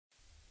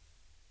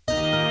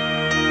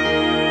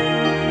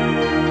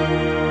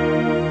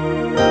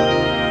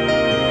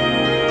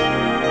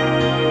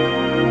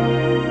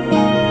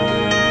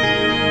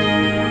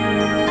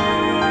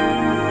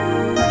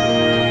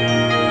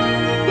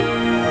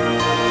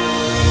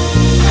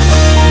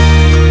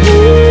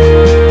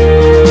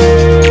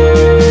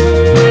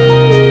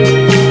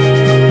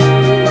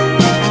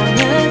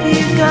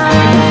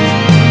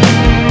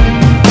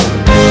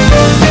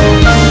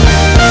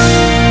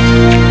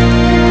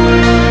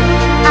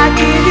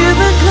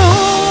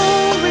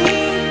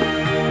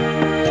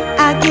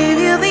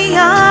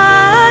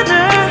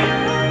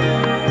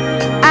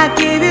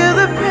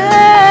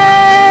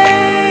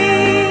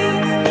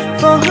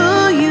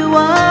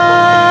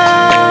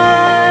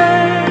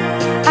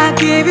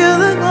give you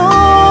the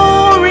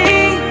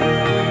glory,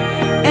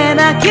 and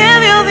I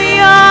give you the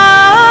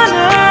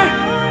honor.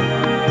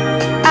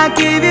 I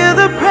give you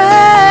the praise.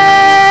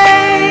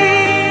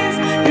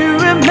 You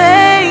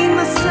remain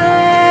the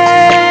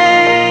same.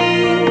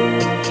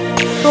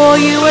 For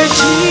you are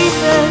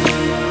Jesus,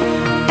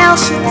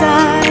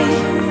 Elshaddai,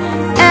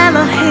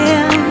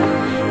 Elohim,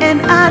 and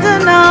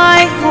Adonai.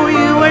 For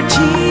you are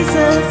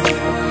Jesus,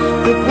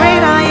 the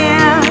great I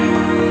am,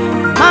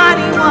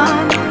 mighty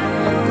one,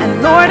 and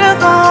Lord of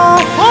all.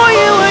 For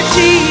you are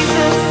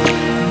Jesus,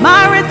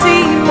 my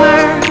Redeemer,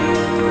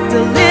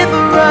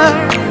 Deliverer,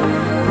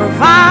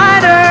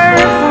 Provider.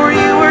 For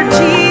you are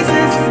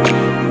Jesus,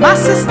 my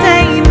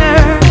Sustainer,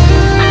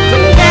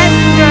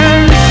 Defender,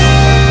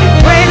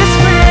 greatest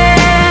friend.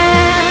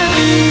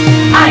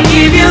 I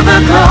give you the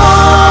glory.